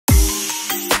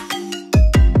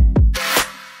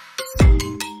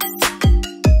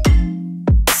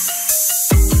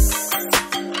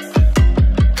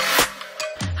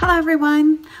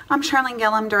I'm Charlene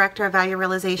Gillum, Director of Value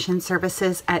Realization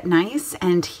Services at NICE,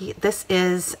 and this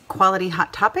is Quality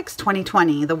Hot Topics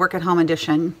 2020, the Work at Home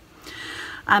edition.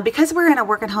 Because we're in a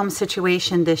work at home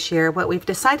situation this year, what we've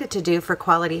decided to do for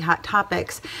Quality Hot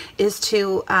Topics is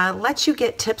to let you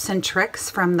get tips and tricks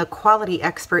from the quality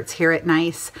experts here at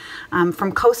NICE.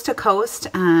 From coast to coast,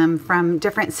 from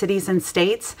different cities and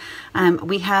states,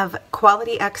 we have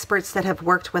quality experts that have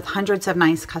worked with hundreds of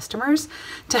NICE customers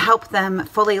to help them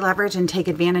fully leverage and take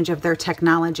advantage of their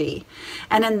technology.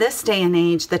 And in this day and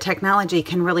age, the technology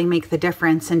can really make the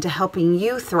difference into helping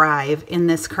you thrive in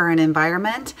this current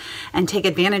environment and take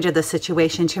advantage of the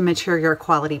situation to mature your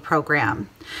quality program.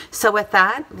 So with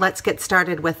that, let's get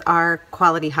started with our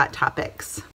Quality Hot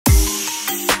Topics.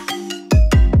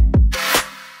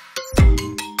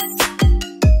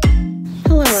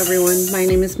 Hello everyone, my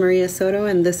name is Maria Soto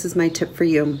and this is my tip for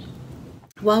you.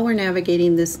 While we're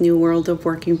navigating this new world of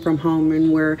working from home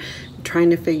and we're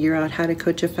trying to figure out how to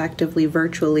coach effectively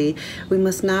virtually, we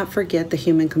must not forget the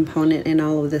human component in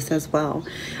all of this as well.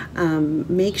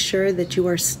 Make sure that you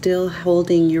are still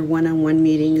holding your one-on-one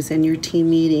meetings and your team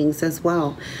meetings as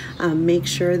well. Make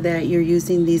sure that you're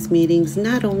using these meetings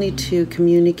not only to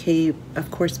communicate, of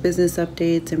course, business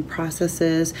updates and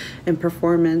processes and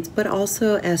performance, but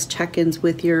also as check-ins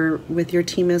with your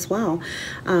team as well.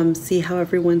 See how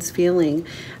everyone's feeling.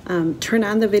 Turn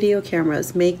on the video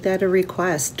cameras. Make that a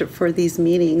request for these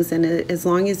meetings, and as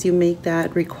long as you make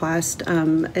that request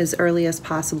as early as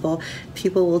possible,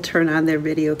 people will turn on their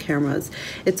video cameras.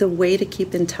 It's a way to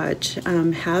keep in touch.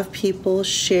 Have people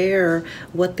share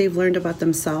what they've learned about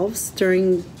themselves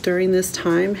during this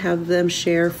time. Have them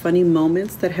share funny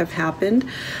moments that have happened.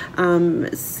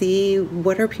 See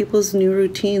what are people's new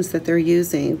routines that they're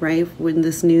using, right, when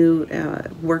this new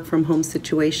work from home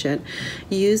situation.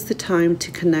 Use the time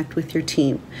to connect with your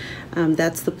team.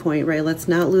 That's the point, right? Let's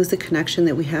not lose the connection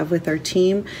that we have with our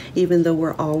team, even though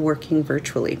we're all working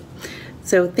virtually.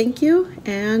 So thank you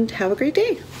and have a great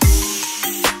day.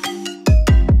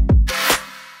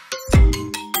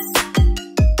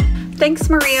 Thanks,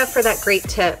 Maria, for that great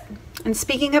tip. And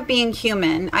speaking of being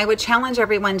human, I would challenge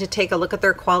everyone to take a look at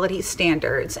their quality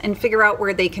standards and figure out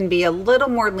where they can be a little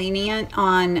more lenient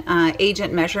on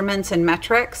agent measurements and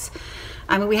metrics.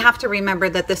 We have to remember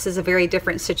that this is a very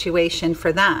different situation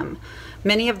for them.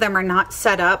 Many of them are not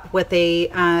set up with a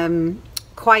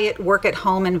quiet work at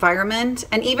home environment,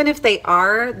 and even if they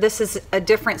are, this is a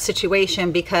different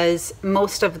situation because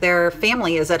most of their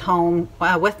family is at home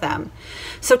with them.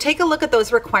 So take a look at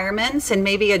those requirements and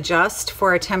maybe adjust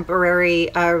for a temporary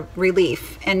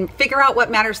relief and figure out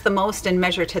what matters the most and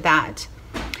measure to that.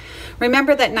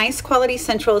 Remember that NICE Quality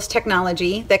Central is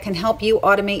technology that can help you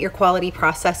automate your quality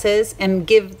processes and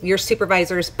give your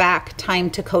supervisors back time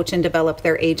to coach and develop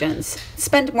their agents.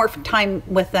 Spend more time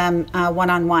with them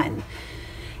one-on-one.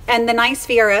 And the NICE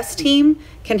VRS team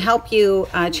can help you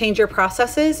change your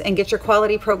processes and get your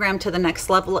quality program to the next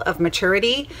level of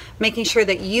maturity, making sure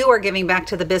that you are giving back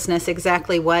to the business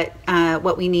exactly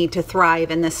what we need to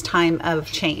thrive in this time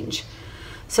of change.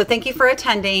 So thank you for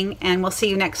attending, and we'll see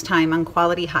you next time on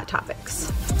Quality Hot Topics.